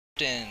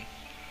Captain.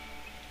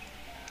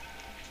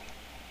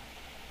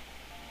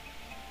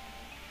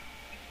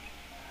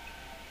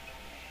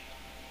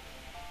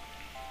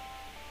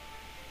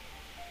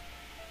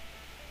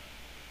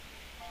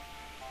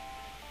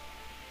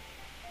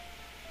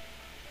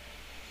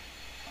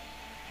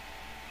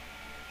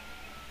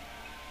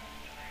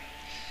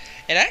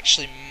 It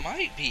actually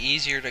might be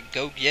easier to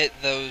go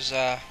get those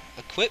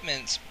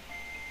equipments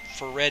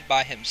for Red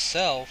by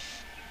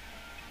himself,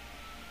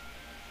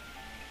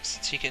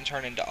 since he can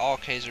turn into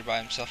Alkazer by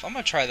himself. I'm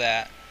gonna try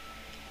that.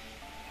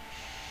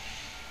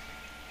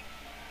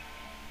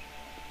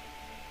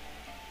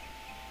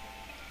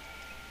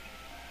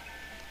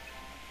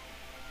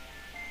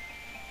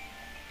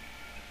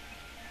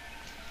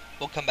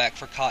 We'll come back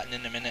for Cotton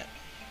in a minute,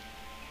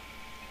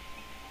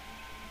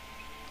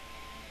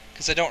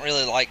 because I don't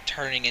really like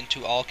turning into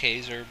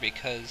Alkazer,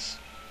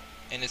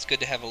 and it's good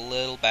to have a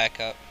little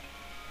backup.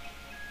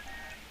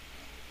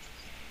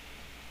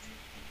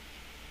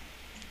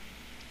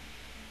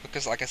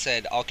 Because like I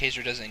said,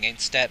 Alkazer doesn't gain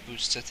stat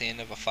boosts at the end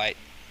of a fight.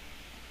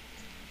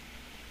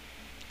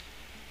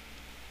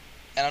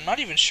 And I'm not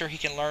even sure he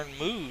can learn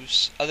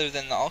moves other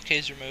than the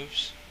Alkazer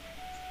moves.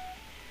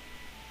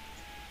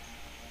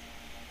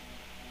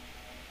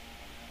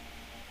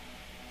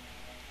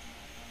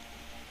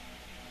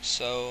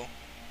 So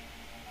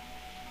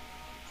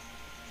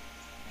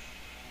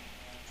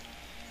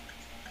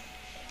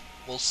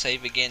we'll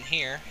save again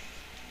here.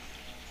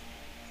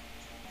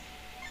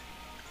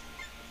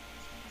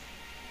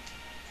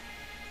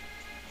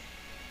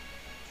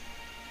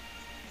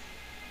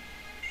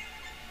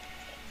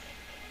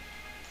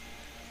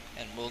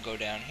 And we'll go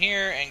down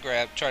here and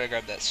try to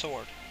grab that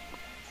sword.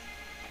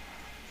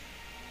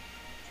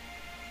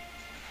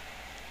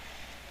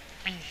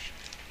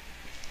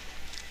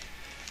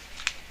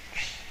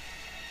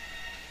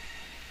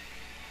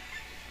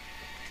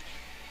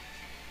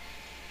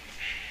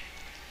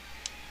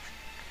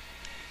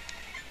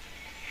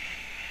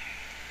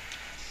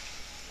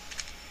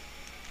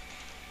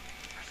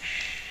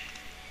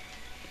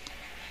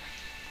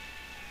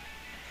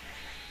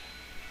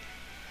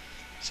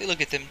 See, look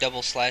at them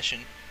double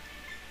slashing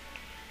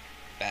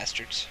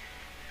bastards.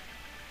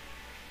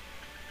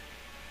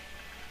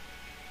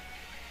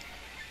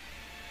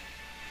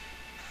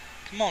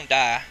 Come on,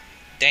 die.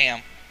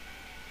 Damn.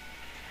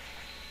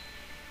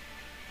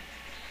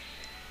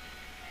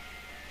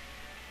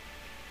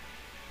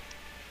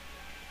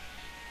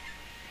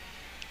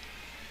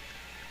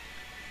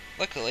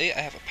 Luckily, I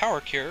have a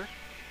power cure.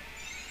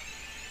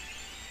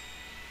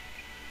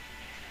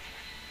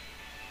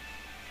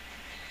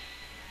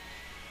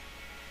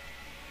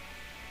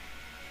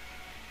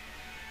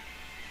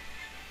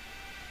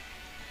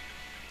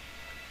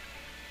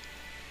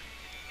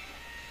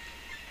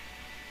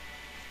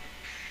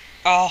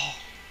 Oh,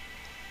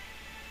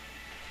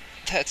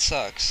 that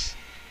sucks.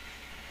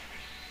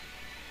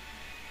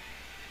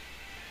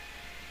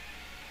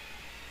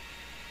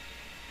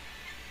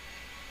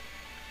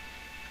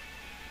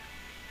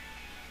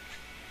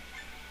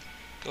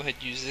 Go ahead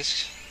and use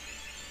this.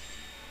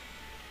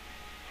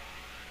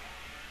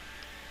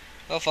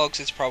 Well,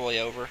 folks, it's probably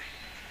over.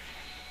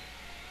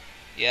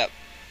 Yep.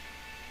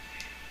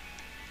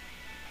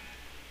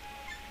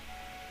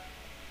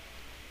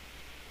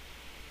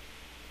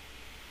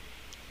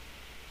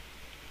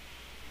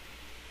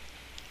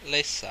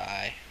 Let's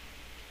sigh.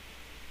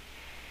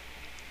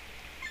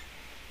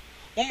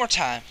 One more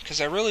time,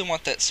 because I really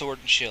want that sword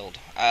and shield.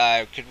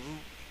 I could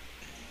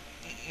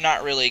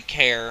not really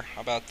care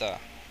about the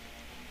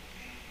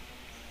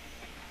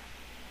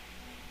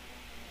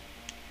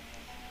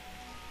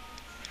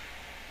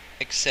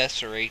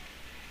accessory.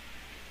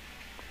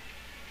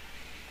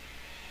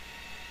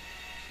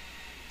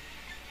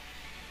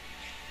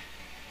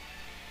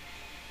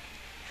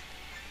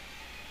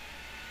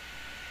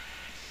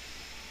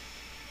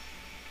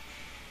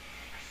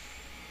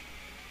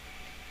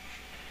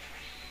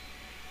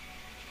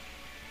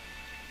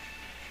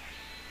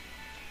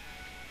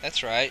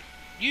 That's right.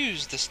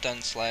 Use the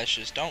stun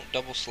slashes. Don't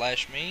double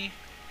slash me.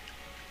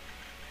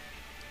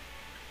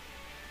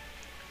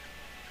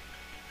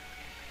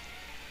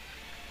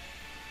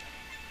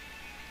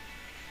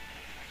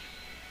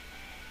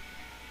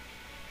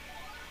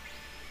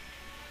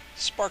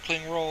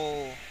 Sparkling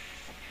roll.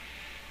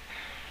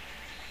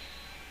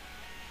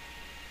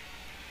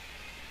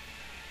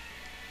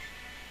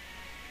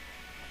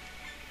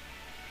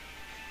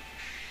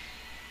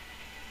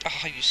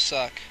 Oh, you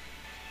suck.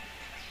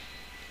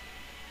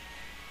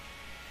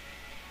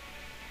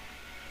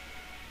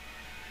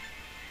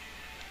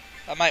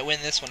 I might win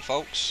this one,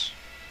 folks.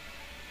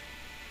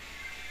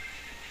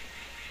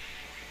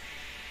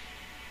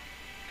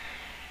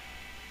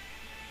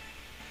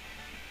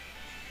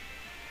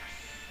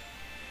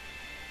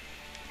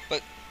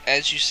 But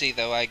as you see,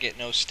 though, I get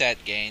no stat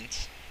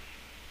gains.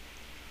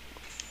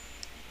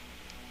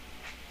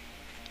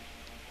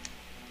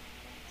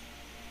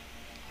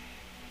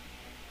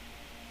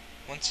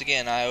 Once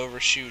again, I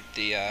overshoot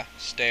the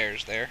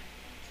stairs there.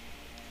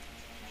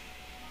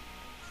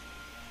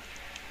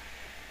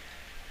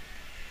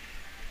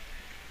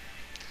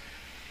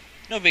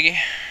 No biggie.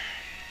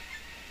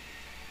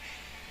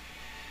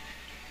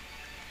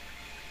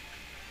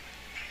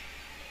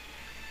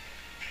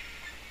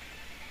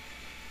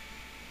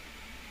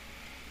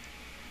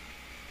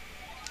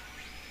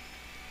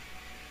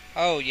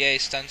 Oh, yay,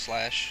 stun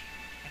slash.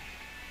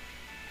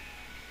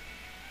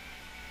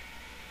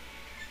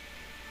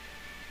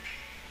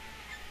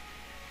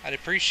 I'd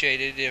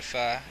appreciate it if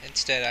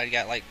instead I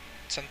got like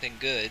something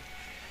good.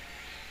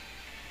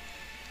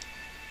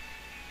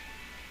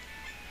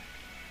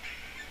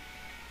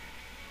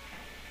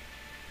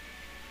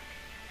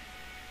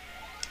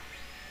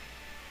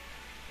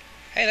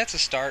 Hey, that's a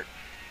start.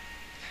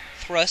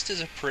 Thrust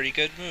is a pretty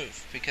good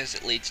move because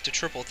it leads to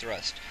triple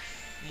thrust.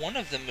 One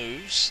of the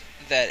moves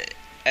that,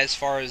 as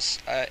far as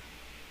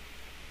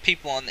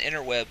people on the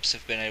interwebs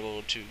have been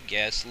able to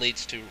guess,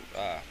 leads to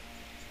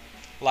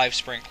live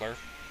sprinkler.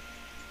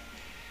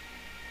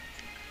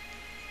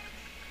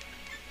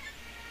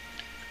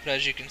 But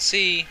as you can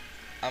see,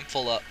 I'm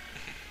full up.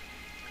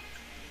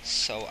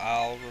 So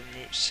I'll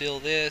seal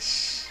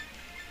this.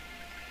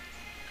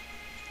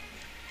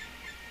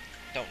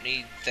 Don't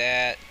need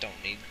that,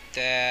 don't need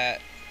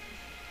that,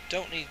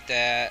 don't need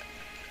that.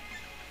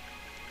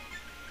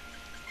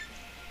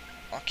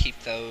 I'll keep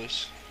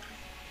those.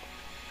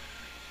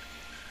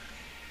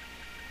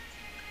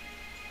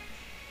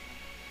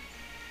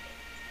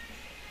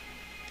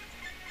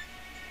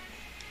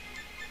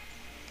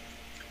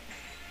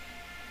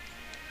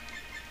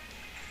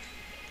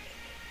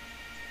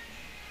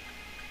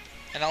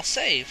 And I'll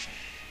save.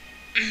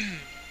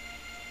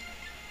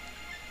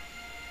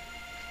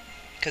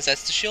 Because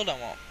that's the shield I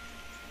want.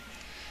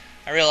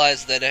 I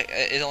realize that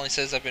it only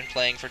says I've been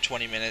playing for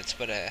 20 minutes,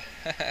 but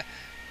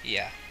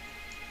yeah.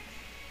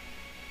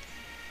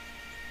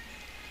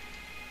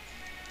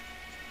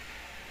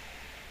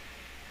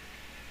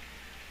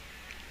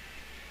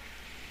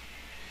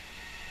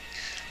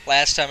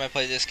 Last time I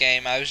played this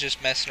game, I was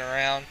just messing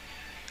around.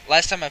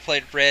 Last time I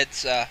played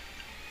Reds, I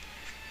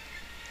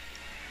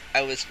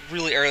was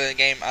really early in the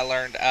game. I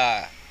learned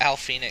Al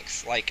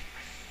Phoenix like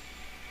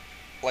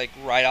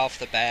right off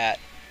the bat.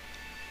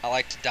 I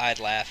like to die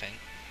laughing.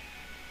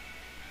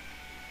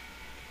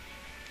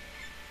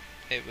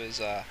 It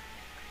was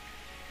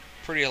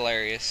pretty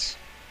hilarious.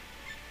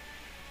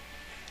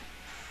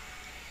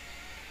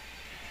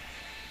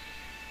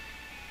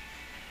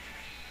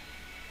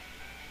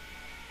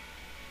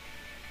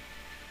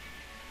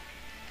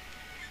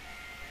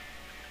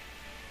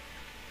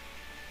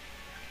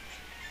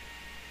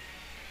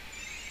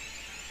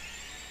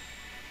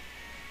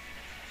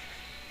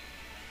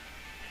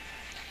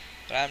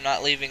 But I'm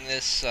not leaving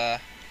this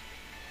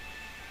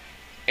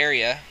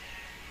area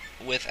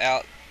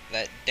without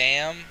that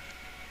damn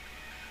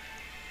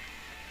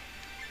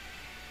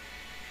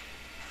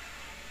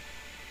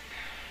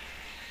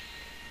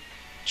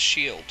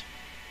shield.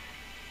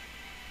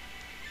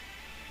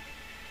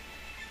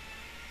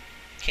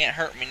 Can't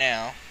hurt me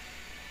now.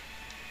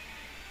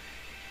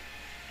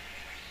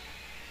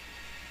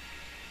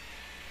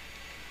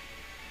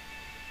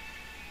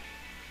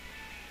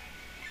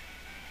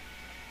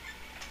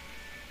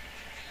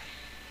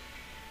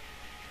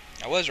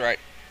 I was right.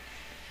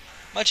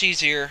 Much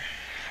easier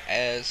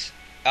as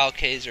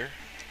Alcazar.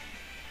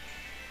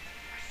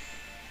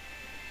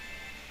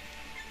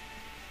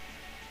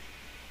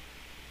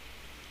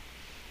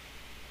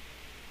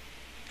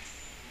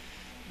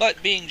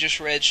 But being just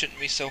red shouldn't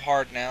be so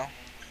hard now.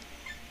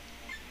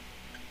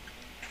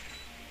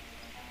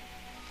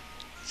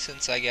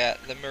 Since I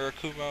got the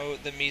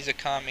Murakumo, the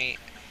Mizukami,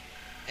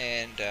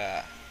 and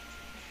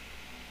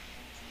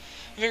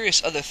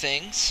various other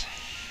things.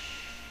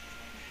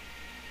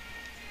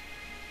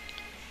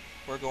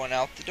 We're going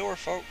out the door,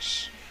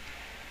 folks.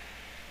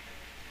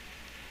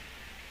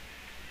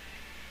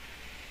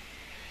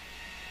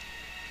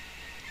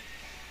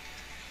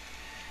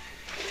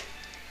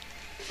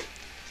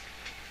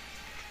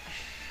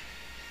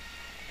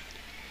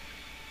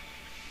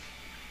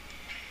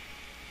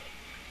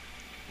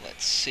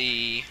 Let's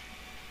see.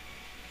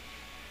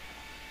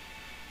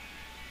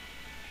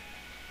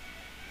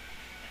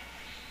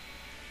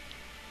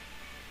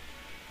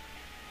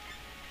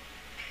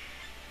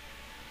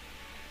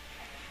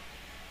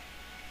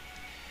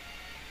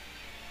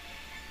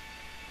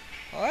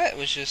 Well, that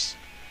was just...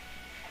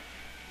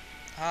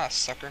 Ah,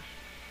 sucker.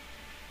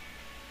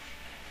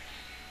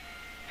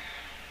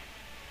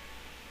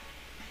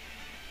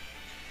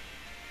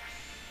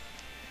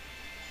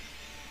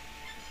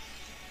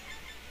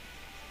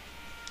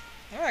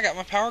 Well, I got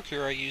my power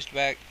cure I used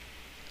back.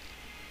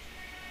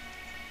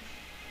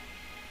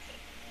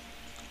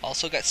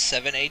 Also got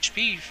 7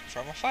 HP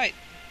from a fight.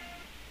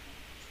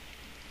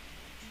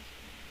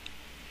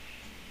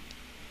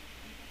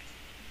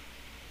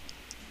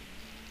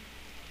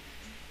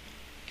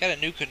 Got a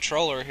new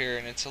controller here,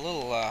 and it's a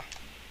little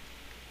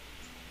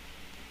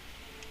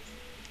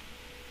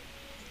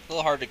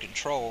hard to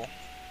control.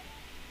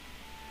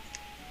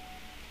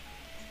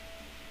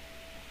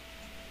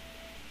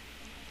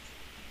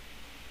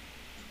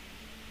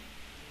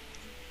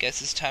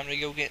 Guess it's time to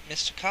go get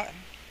Mr. Cotton.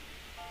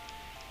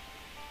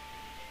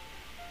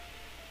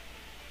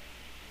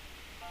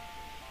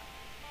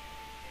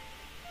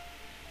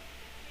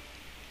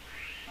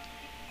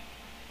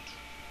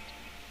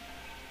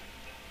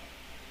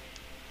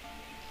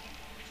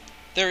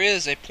 There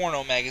is a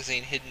porno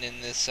magazine hidden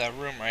in this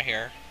room right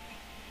here.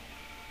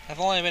 I've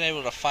only been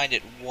able to find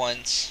it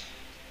once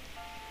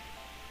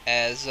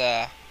as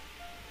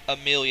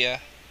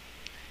Amelia,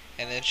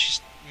 and then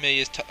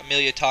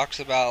Amelia talks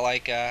about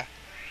like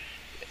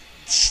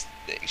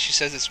she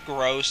says it's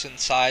gross and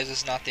size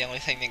is not the only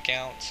thing that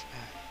counts.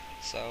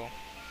 So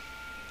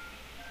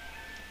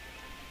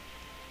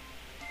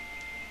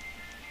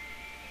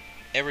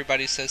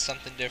everybody says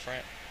something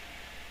different.